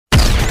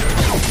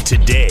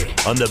Today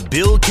on The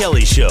Bill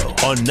Kelly Show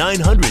on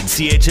 900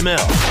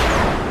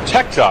 CHML.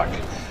 Tech Talk.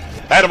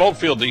 Adam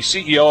Oldfield, the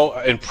CEO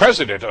and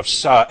president of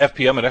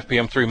FPM and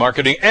FPM3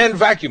 Marketing, and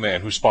Vacuum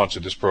Man, who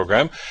sponsored this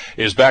program,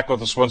 is back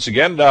with us once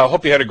again.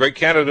 Hope you had a great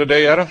Canada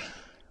Day, Adam.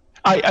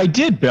 I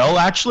did, Bill.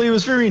 Actually, it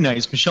was very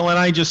nice. Michelle and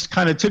I just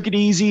kind of took it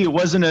easy. It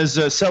wasn't as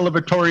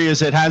celebratory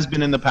as it has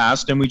been in the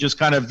past, and we just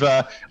kind of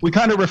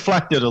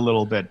reflected a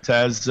little bit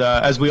as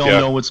we all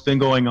know what's been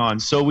going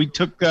on. So we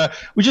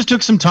just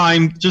took some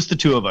time, just the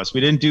two of us. We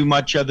didn't do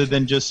much other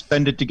than just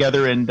spend it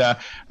together, and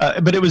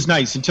but it was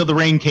nice until the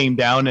rain came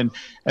down, and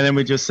then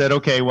we just said,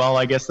 okay, well,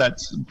 I guess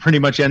that's pretty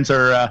much ends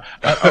our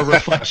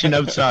reflection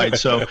outside.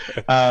 So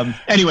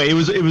anyway,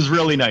 it was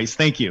really nice.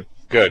 Thank you.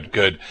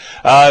 Good.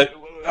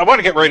 I want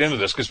to get right into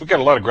this because we've got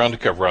a lot of ground to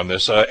cover on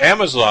this.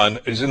 Amazon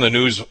is in the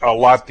news a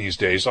lot these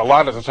days, a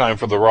lot of the time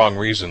for the wrong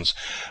reasons.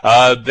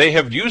 They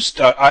have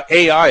used AI.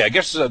 I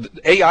guess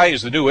AI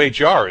is the new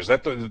HR. Is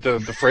that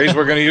the phrase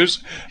we're going to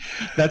use?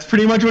 That's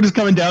pretty much what it's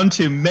coming down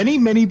to.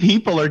 Many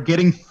people are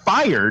getting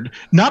fired,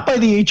 not by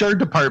the HR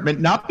department,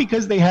 not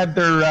because they had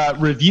their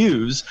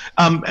reviews.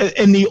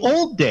 In the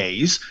old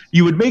days,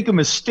 you would make a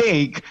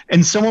mistake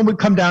and someone would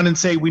come down and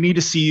say, we need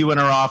to see you in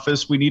our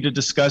office. We need to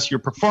discuss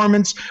your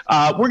performance.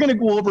 We're going to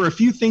go over a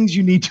few things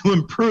you need to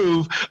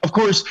improve. Of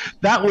course,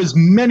 that was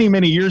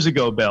many years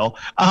ago, Bill.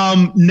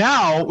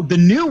 Now, the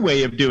new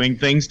way of doing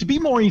things, to be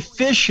more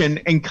efficient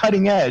and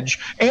cutting edge,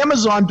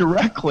 Amazon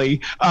directly,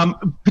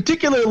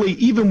 particularly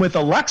even with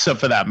Alexa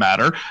for that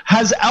matter,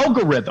 has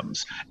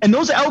algorithms. And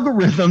those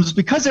algorithms,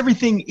 because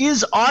everything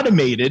is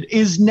automated,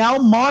 is now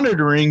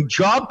monitoring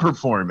job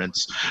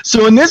performance.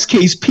 So in this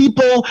case,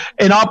 people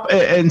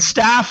and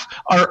staff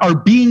are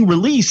being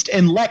released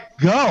and let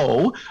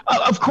go,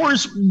 of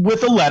course,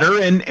 with a letter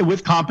and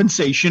with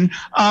compensation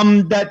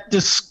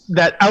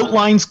that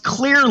outlines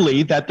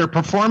clearly that their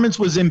performance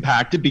was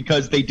impacted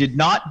because they did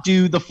not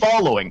do the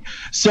following.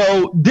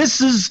 So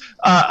this is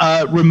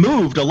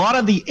removed a lot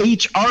of the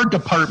HR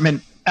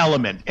department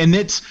element, and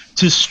it's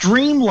to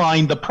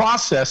streamline the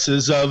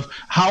processes of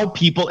how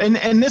people,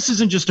 and this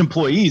isn't just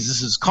employees,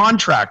 this is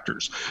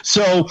contractors.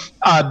 So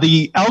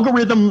the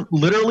algorithm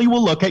literally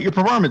will look at your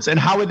performance and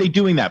how are they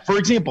doing that. For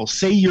example,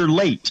 say you're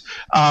late,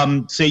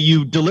 say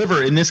you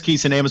deliver, in this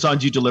case in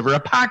Amazon, you deliver a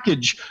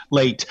package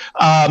late,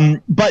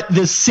 but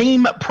the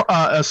same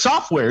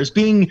software is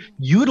being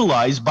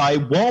utilized by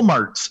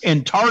Walmarts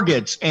and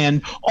Targets,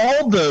 and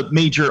all the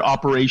major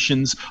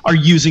operations are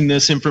using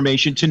this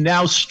information to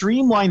now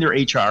streamline their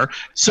HR.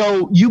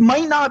 So you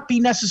might not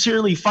be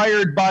necessarily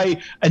fired by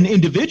an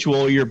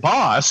individual or your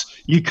boss.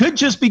 You could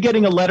just be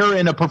getting a letter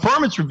and a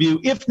performance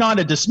review, if not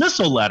a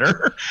dismissal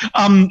letter.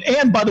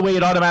 And by the way,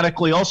 it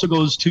automatically also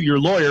goes to your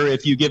lawyer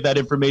if you give that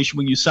information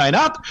when you sign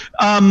up.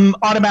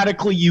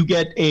 Automatically you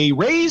get a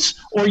raise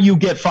or you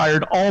get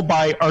fired, all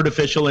by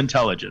artificial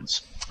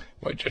intelligence.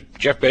 Well,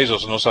 Jeff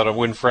Bezos knows how to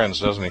win friends,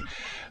 doesn't he?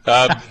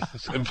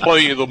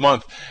 Employee of the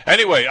month.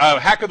 Anyway,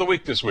 hack of the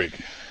week this week.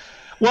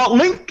 Well,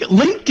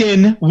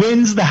 LinkedIn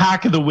wins the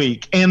hack of the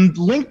week, and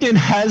LinkedIn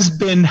has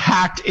been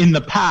hacked in the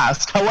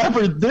past.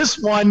 However, this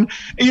one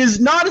is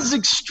not as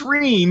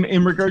extreme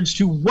in regards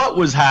to what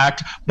was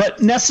hacked,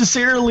 but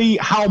necessarily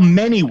how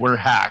many were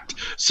hacked.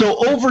 So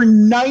over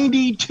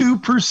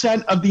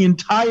 92% of the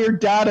entire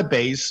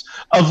database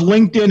of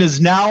LinkedIn is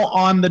now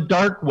on the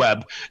dark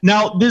web.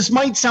 Now, this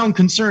might sound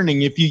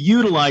concerning if you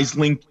utilize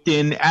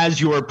LinkedIn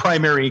as your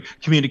primary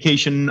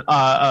communication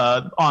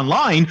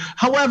online.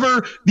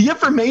 However, the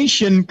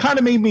information kind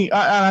of made me,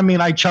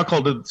 I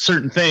chuckled at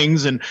certain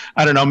things, and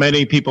I don't know,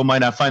 many people might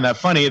not find that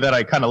funny that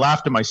I kind of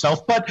laughed at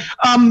myself, but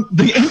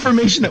the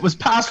information that was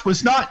passed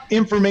was not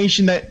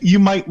information that you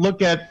might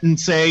look at and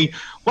say,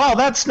 well,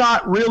 that's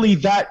not really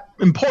that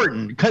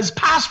important, because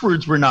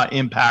passwords were not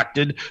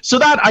impacted. So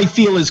that, I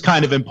feel, is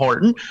kind of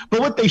important. But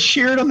what they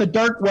shared on the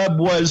dark web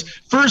was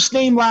first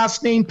name,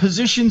 last name,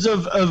 positions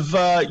of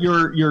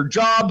your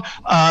job,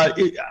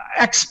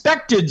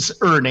 expected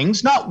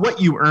earnings, not what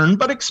you earn,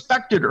 but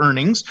expected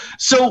earnings.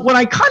 So when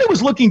I kind of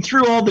was looking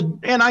through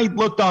and I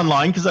looked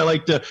online because I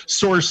like to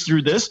source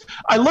through this,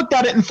 I looked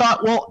at it and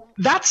thought, well,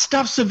 that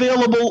stuff's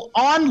available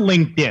on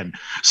LinkedIn.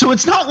 So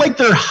it's not like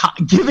they're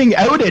giving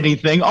out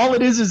anything. All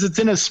it is it's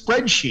in a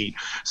spreadsheet.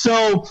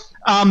 So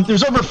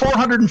there's over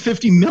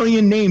 450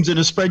 million names in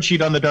a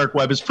spreadsheet on the dark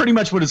web is pretty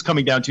much what it's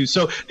coming down to.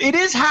 So it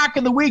is hack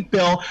of the week,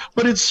 Bill,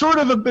 but it's sort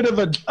of a bit of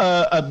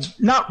a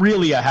not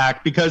really a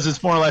hack, because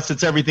it's more or less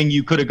it's everything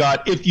you could have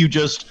got if you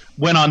just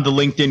went on to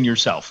LinkedIn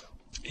yourself.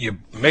 You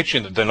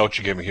mentioned the note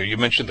you gave me here. You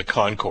mentioned the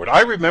Concorde.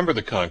 I remember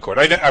the Concorde.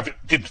 I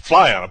didn't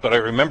fly on it, but I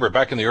remember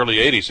back in the early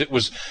 80s, it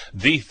was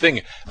the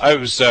thing. I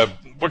was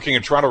working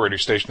at Toronto radio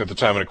station at the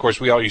time, and of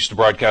course we all used to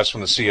broadcast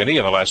from the CNE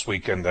on the last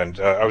weekend, and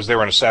I was there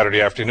on a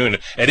Saturday afternoon,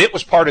 and it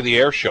was part of the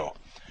air show.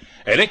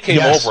 And it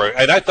came over,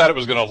 and I thought it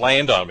was going to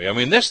land on me. I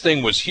mean, this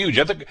thing was huge.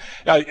 I think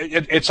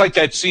it's like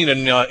that scene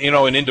in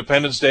in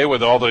Independence Day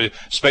where all the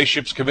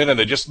spaceships come in and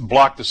they just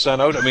block the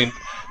sun out. I mean,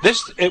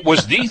 it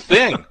was the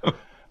thing.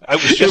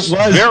 It was just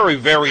very,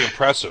 very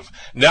impressive.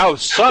 Now,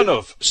 son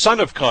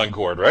of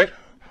Concorde, right?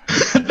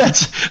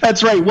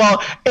 That's right.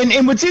 Well,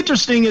 and what's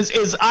interesting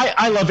is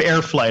I love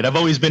air flight. I've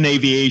always been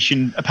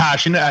aviation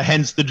passionate,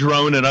 hence the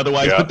drone and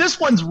otherwise. Yeah. But this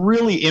one's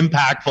really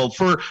impactful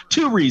for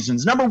two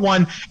reasons. Number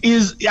one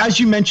is, as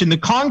you mentioned, the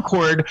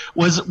Concorde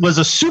was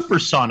a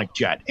supersonic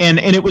jet, and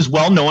it was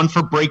well known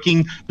for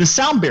breaking the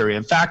sound barrier.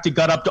 In fact, it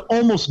got up to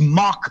almost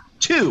Mach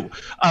 2,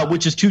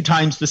 which is 2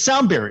 times the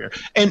sound barrier.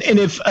 And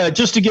if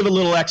just to give a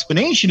little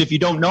explanation, if you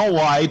don't know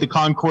why the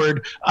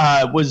Concorde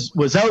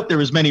was out, there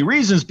was many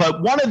reasons,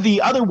 but one of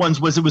the other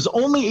ones was it was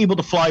only able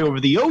to fly over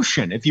the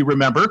ocean, if you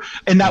remember,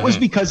 and that was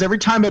because every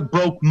time it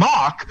broke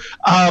Mach,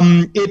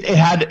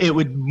 it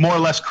would more or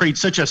less create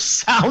such a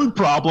sound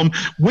problem.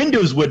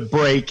 Windows would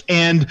break,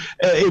 and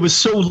it was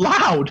so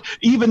loud,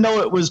 even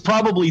though it was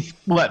probably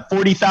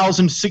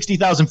 40,000,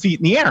 60,000 feet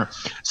in the air.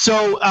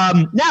 So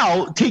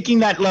now taking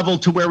that level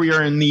to where we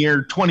are in the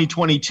year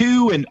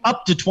 2022 and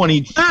up to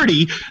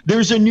 2030,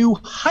 there's a new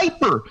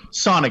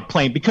hypersonic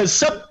plane,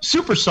 because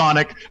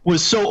supersonic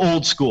was so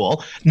old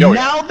school.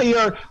 Now they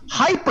are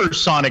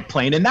hypersonic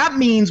plane, and that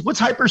means, what's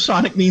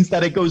hypersonic means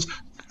that it goes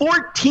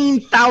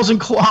 14,000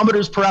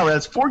 kilometers per hour.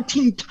 That's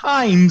 14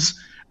 times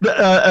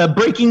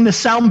breaking the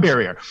sound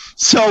barrier.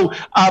 So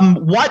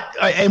what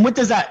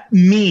does that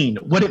mean?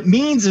 What it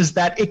means is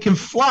that it can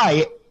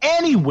fly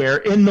anywhere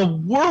in the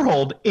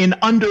world in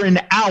under an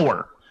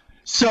hour.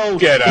 So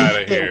get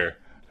out of here.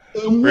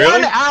 In really?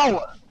 1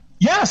 hour.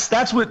 Yes,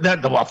 that's what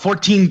that. Well,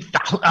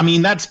 14,000. I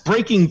mean, that's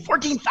breaking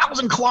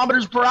 14,000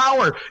 kilometers per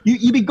hour.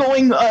 You'd be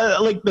going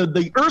like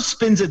the Earth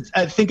spins at,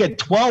 I think, at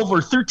 12 or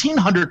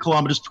 1,300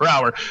 kilometers per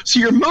hour. So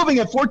you're moving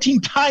at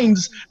 14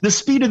 times the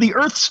speed of the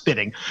Earth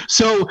spinning.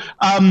 So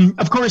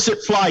of course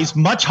it flies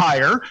much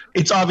higher.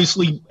 It's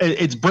obviously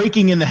it's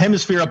breaking in the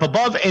hemisphere up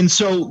above, and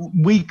so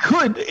we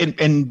could,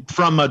 and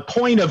from a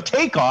point of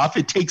takeoff,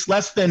 it takes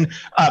less than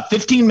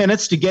 15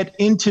 minutes to get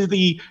into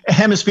the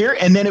hemisphere,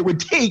 and then it would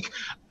take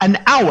an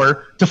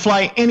hour to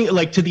fly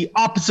to the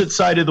opposite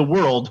side of the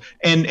world,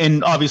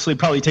 and obviously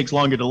probably takes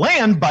longer to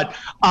land, but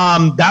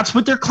that's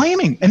what they're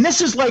claiming. And this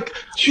is like,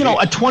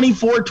 a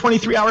 24,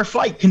 23-hour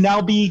flight can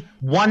now be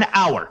 1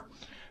 hour.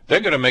 They're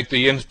going to make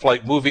the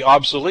in-flight movie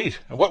obsolete.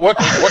 What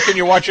can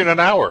you watch in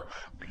an hour?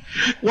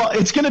 Well,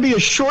 it's going to be a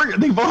short.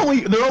 They're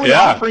only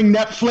offering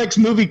Netflix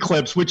movie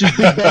clips, which is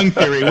Big Bang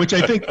Theory, which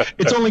I think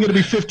it's only going to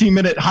be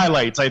 15-minute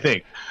highlights, I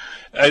think.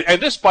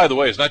 And this, by the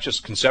way, is not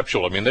just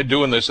conceptual. I mean, they're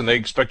doing this, and they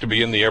expect to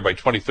be in the air by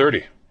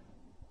 2030.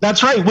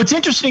 That's right. What's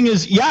interesting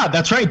is,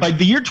 that's right. By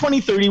the year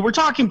 2030, we're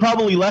talking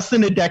probably less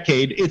than a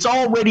decade. It's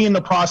already in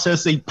the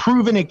process. They've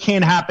proven it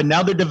can happen.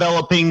 Now they're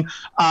developing,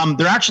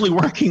 they're actually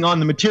working on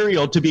the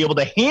material to be able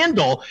to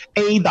handle,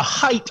 the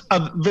height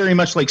of very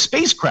much like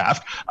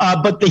spacecraft,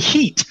 but the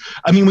heat.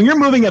 I mean, when you're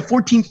moving at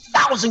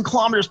 14,000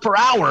 kilometers per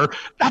hour,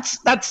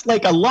 that's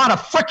like a lot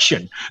of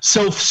friction.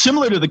 So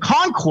similar to the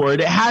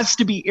Concorde, it has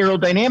to be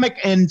aerodynamic.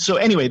 And so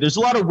anyway, there's a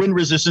lot of wind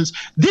resistance.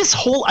 This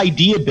whole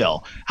idea,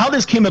 Bill, how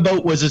this came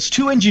about was it's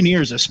two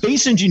engineers, a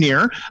space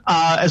engineer,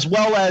 as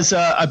well as,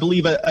 I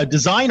believe, a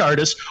design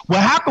artist. What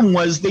happened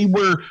was they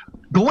were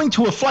going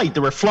to a flight. They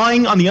were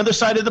flying on the other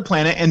side of the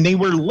planet, and they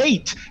were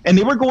late, and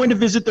they were going to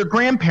visit their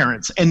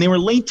grandparents, and they were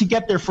late to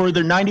get there for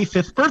their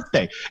 95th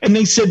birthday. And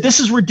they said, this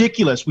is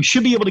ridiculous. We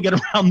should be able to get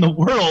around the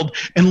world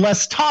in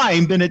less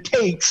time than it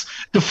takes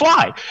to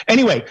fly.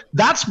 Anyway,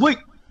 that's what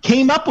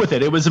came up with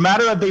it. It was a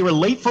matter of they were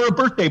late for a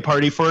birthday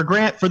party for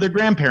their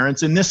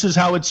grandparents, and this is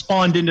how it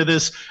spawned into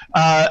this.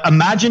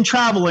 Imagine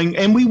traveling,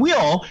 and we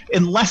will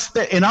in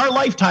our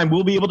lifetime.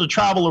 We'll be able to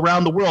travel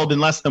around the world in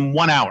less than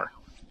 1 hour.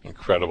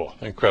 Incredible.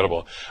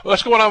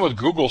 What's going on with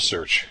Google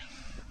search?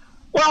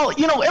 Well,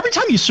 every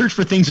time you search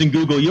for things in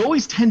Google, you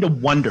always tend to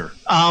wonder,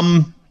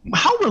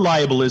 how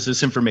reliable is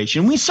this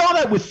information? We saw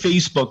that with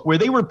Facebook, where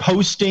they were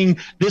posting,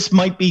 this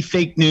might be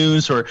fake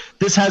news, or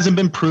this hasn't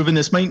been proven,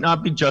 this might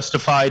not be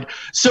justified.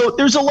 So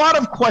there's a lot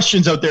of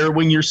questions out there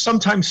when you're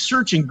sometimes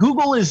searching.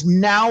 Google is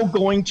now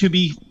going to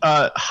be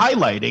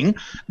highlighting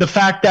the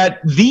fact that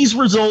these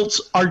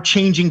results are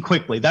changing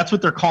quickly. That's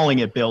what they're calling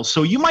it, Bill.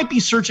 So you might be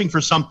searching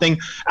for something.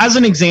 As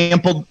an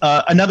example,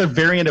 another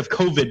variant of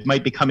COVID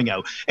might be coming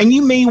out, and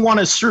you may want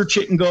to search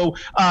it and go,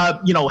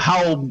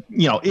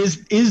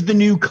 is the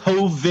new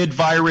COVID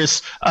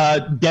virus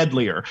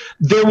deadlier?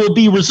 There will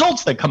be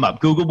results that come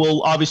up. Google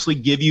will obviously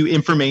give you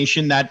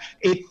information that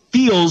it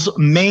feels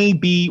may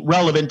be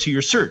relevant to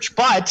your search,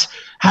 but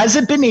has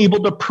it been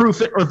able to proof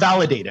it or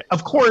validate it?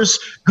 Of course,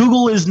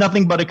 Google is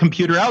nothing but a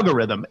computer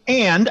algorithm,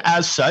 and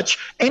as such,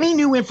 any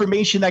new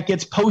information that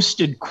gets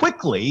posted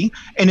quickly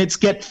and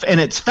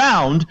it's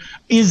found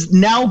is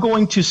now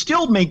going to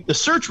still make the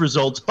search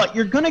results, but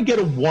you're going to get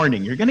a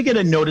warning. You're going to get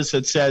a notice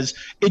that says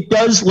it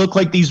does look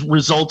like these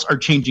results are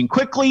changing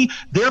quickly,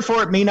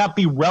 therefore it may not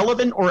be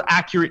relevant or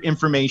accurate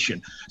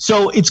information.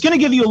 So it's going to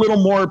give you a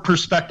little more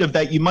perspective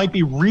that you might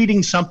be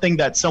reading something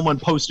that someone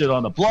posted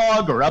on a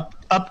blog or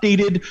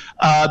updated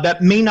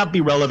that may not be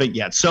relevant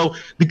yet. So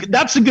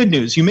that's the good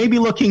news. You may be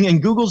looking,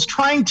 and Google's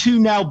trying to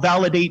now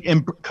validate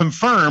and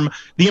confirm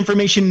the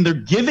information they're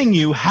giving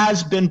you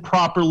has been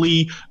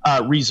properly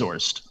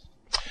resourced.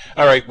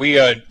 All right, we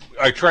are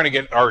trying to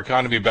get our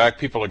economy back.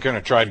 People are going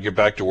to try to get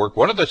back to work.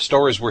 One of the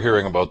stories we're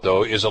hearing about,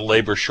 though, is a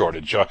labor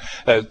shortage.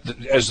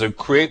 As they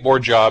create more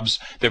jobs,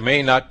 there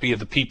may not be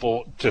the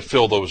people to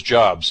fill those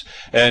jobs.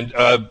 And,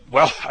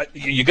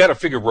 you got to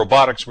figure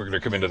robotics were going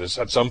to come into this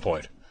at some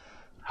point.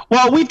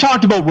 Well, we've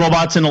talked about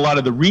robots in a lot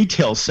of the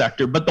retail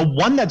sector, but the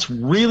one that's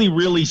really,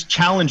 really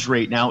challenged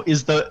right now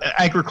is the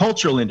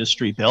agricultural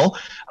industry, Bill.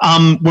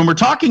 When we're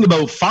talking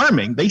about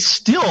farming, they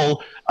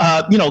still,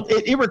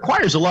 it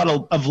requires a lot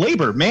of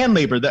labor, man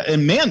labor,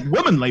 and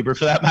woman labor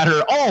for that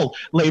matter. All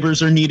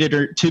labors are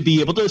needed to be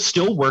able to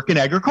still work in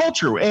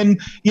agriculture. And,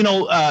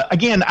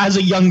 again, as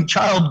a young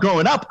child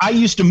growing up, I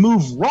used to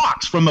move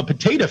rocks from a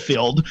potato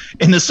field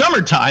in the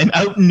summertime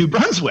out in New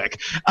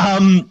Brunswick.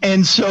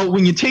 And so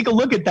when you take a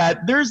look at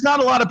that, there's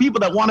not a lot of people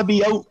that want to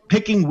be out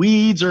picking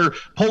weeds or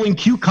pulling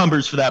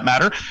cucumbers for that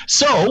matter.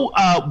 So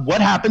what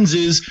happens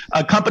is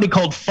a company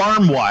called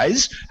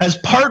FarmWise has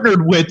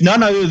partnered with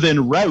none other than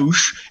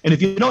Roush. And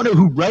if you don't know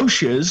who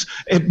Roush is,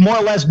 it more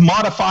or less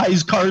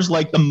modifies cars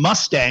like the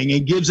Mustang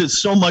and gives it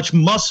so much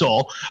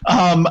muscle.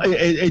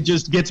 It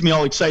just gets me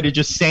all excited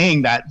just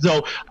saying that.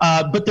 So,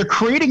 but they're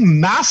creating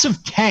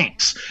massive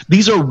tanks.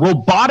 These are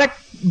robotic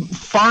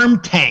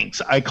farm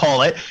tanks, I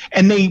call it,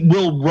 and they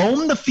will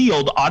roam the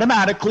field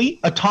automatically,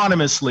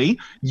 autonomously,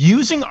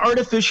 using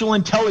artificial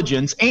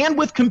intelligence, and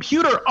with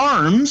computer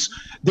arms,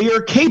 they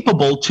are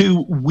capable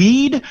to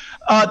weed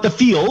the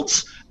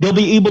fields. They'll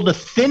be able to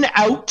thin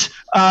out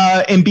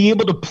and be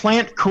able to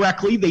plant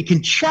correctly. They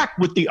can check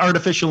with the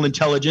artificial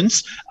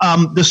intelligence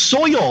the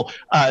soil,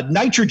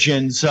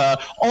 nitrogens,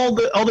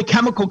 all the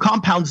chemical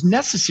compounds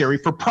necessary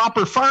for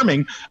proper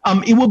farming.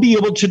 It will be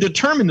able to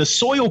determine the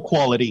soil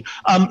quality.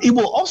 It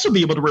will also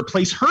be able to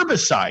replace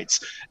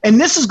herbicides.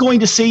 And this is going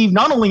to save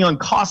not only on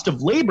cost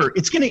of labor,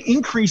 it's going to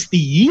increase the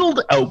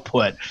yield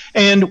output.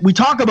 And we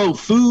talk about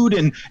food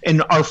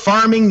and our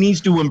farming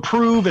needs to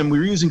improve, and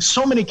we're using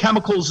so many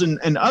chemicals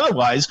and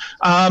otherwise.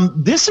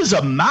 This is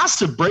a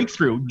massive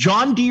breakthrough.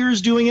 John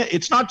Deere's doing it.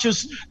 It's not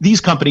just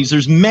these companies.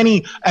 There's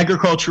many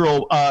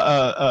agricultural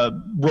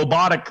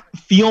robotic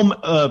field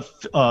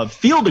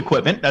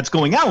equipment that's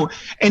going out,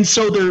 and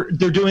so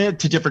they're doing it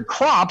to different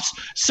crops.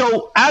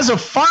 So as a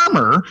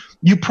farmer,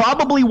 you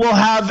probably will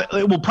have,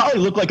 it will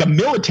probably look like a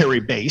military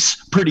base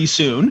pretty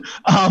soon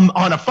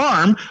on a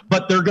farm,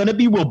 but they're going to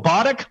be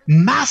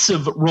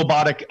massive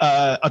robotic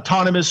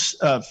autonomous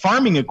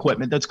farming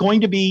equipment that's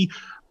going to be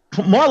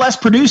more or less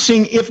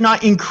producing, if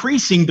not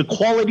increasing, the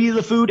quality of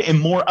the food and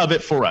more of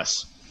it for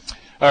us.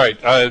 All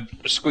right,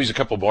 squeeze a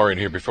couple more in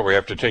here before we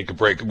have to take a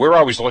break. We're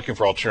always looking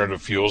for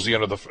alternative fuels.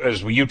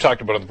 As you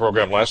talked about on the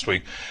program last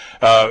week,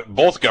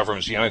 both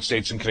governments, the United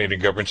States and Canadian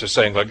governments, are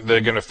saying like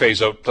they're going to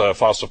phase out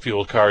fossil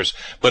fuel cars.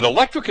 But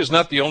electric is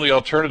not the only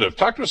alternative.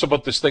 Talk to us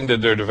about this thing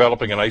that they're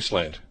developing in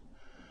Iceland.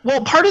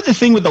 Well, part of the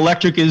thing with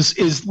electric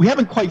is we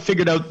haven't quite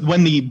figured out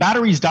when the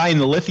batteries die and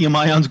the lithium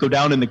ions go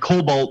down and the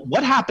cobalt,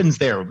 what happens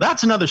there?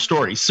 That's another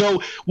story. So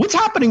what's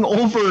happening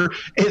over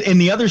in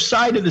the other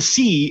side of the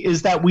sea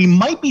is that we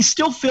might be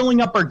still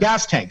filling up our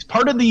gas tanks.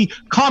 Part of the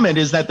comment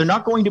is that they're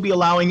not going to be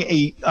allowing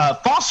a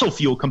fossil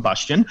fuel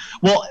combustion.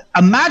 Well,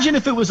 imagine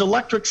if it was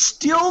electric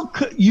still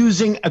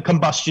using a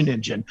combustion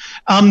engine.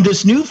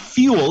 This new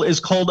fuel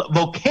is called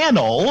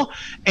Volcano,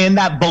 and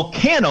that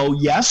Volcano,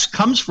 yes,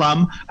 comes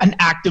from an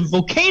active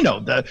volcano.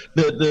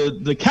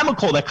 The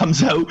chemical that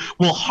comes out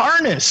will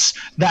harness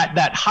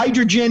that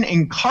hydrogen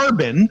and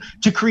carbon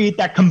to create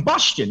that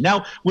combustion.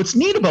 Now, what's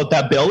neat about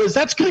that, Bill, is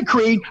that's going to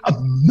create a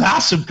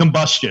massive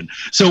combustion.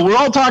 So we're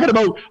all talking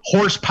about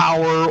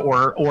horsepower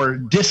or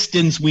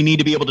distance we need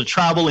to be able to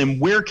travel,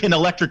 and where can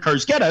electric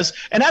cars get us?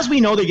 And as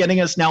we know, they're getting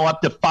us now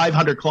up to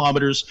 500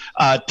 kilometers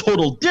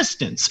total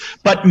distance.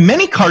 But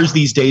many cars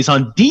these days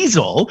on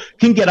diesel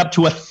can get up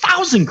to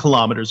 1,000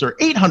 kilometers or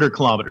 800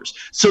 kilometers.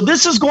 So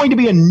this is going to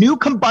be a new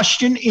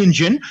combustion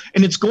engine,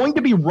 and it's going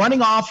to be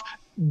running off,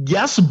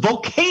 yes,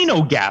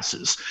 volcano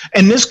gases.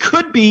 And this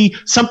could be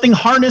something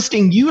harnessed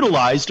and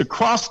utilized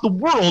across the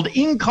world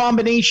in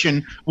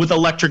combination with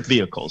electric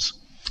vehicles.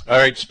 All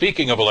right,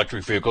 speaking of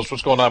electric vehicles,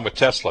 what's going on with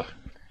Tesla?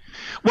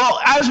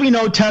 Well, as we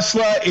know,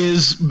 Tesla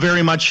is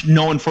very much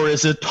known for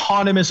its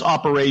autonomous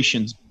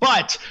operations,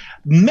 but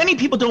many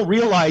people don't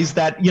realize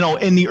that,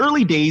 in the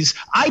early days,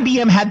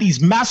 IBM had these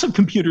massive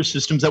computer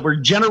systems that were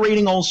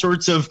generating all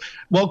sorts of,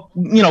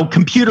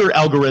 computer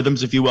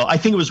algorithms, if you will. I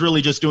think it was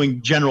really just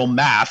doing general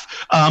math.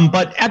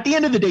 But at the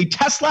end of the day,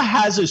 Tesla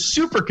has a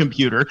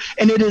supercomputer,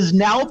 and it has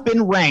now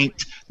been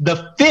ranked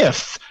the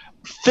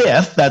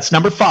fifth, that's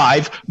number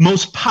 5,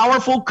 most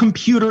powerful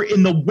computer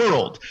in the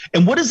world.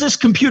 And what is this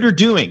computer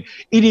doing?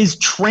 It is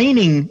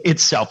training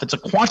itself. It's a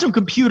quantum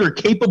computer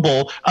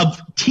capable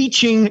of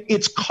teaching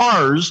its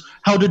cars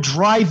how to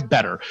drive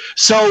better.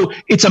 So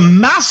it's a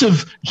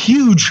massive,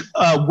 huge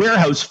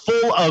warehouse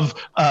full of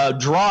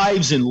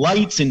drives and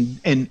lights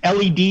and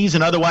LEDs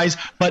and otherwise.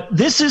 But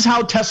this is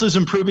how Tesla's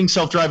improving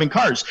self-driving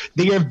cars.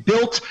 They have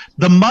built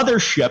the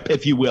mothership,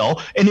 if you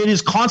will, and it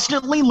is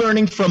constantly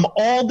learning from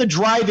all the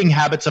driving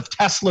habits of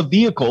Tesla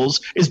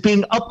vehicles is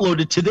being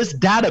uploaded to this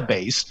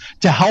database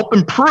to help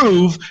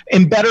improve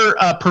and better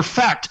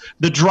perfect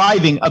the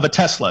driving of a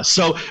Tesla.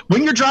 So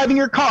when you're driving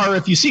your car,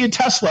 if you see a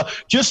Tesla,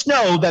 just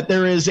know that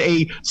there is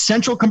a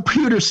central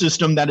computer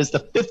system that is the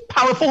fifth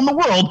powerful in the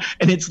world,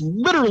 and it's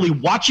literally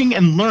watching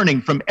and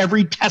learning from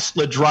every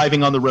Tesla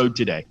driving on the road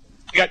today.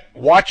 You got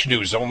watch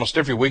news almost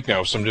every week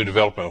now, some new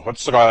development.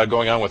 What's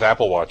going on with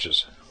Apple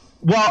Watches?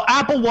 Well,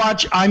 Apple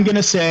Watch, I'm going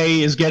to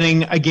say, is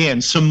getting,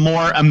 again, some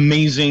more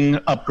amazing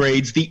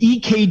upgrades. The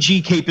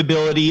EKG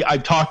capability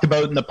I've talked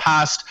about in the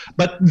past,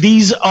 but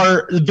these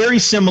are very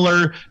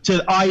similar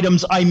to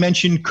items I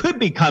mentioned could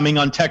be coming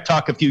on Tech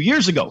Talk a few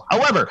years ago.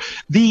 However,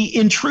 the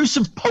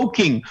intrusive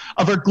poking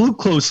of our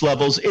glucose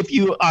levels, if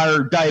you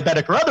are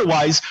diabetic or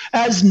otherwise,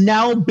 has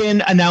now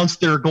been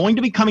announced. They're going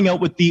to be coming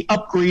out with the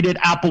upgraded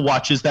Apple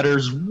Watches that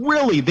is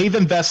really, they've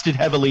invested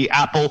heavily,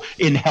 Apple,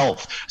 in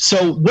health.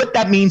 So what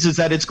that means is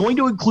that it's going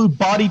to include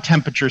body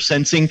temperature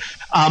sensing,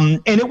 and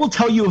it will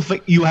tell you if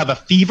you have a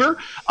fever.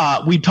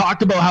 We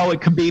talked about how it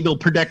could be able to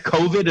predict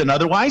COVID and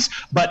otherwise,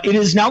 but it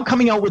is now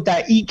coming out with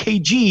that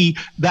EKG,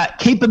 that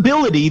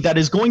capability that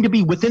is going to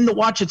be within the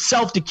watch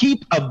itself to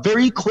keep a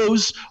very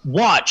close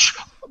watch,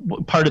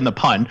 pardon the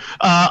pun,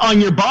 on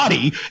your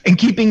body, and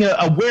keeping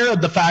aware of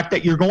the fact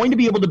that you're going to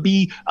be able to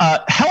be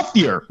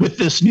healthier with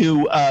this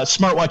new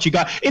smartwatch you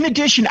got. In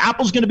addition,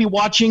 Apple's going to be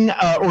watching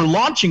or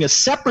launching a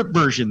separate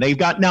version. They've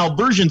got now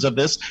versions of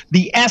this,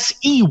 the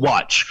SE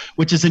watch,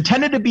 which is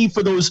intended to be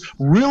for those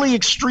really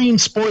extreme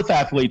sports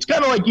athletes,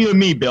 kind of like you and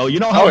me, Bill. You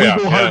know how we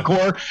go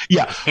hardcore?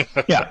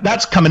 Yeah,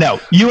 that's coming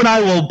out. You and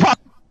I will probably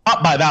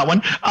not buy that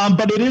one,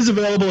 but it is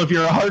available if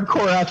you're a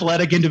hardcore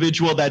athletic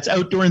individual that's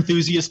outdoor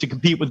enthusiast to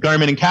compete with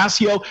Garmin and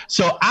Casio.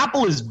 So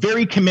Apple is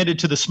very committed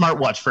to the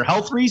smartwatch for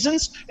health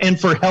reasons and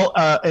for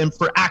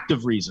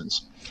active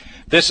reasons.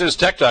 This is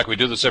Tech Talk. We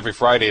do this every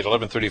Friday at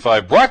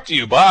 11:35. Brought to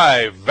you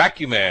by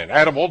Vacuum Man.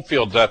 Adam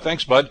Oldfield.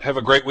 Thanks, bud. Have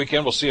a great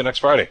weekend. We'll see you next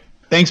Friday.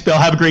 Thanks, Bill.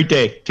 Have a great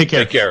day. Take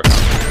care. Take care.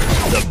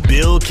 The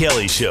Bill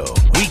Kelly Show,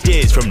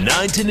 weekdays from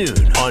 9 to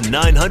noon on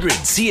 900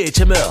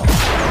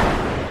 CHML.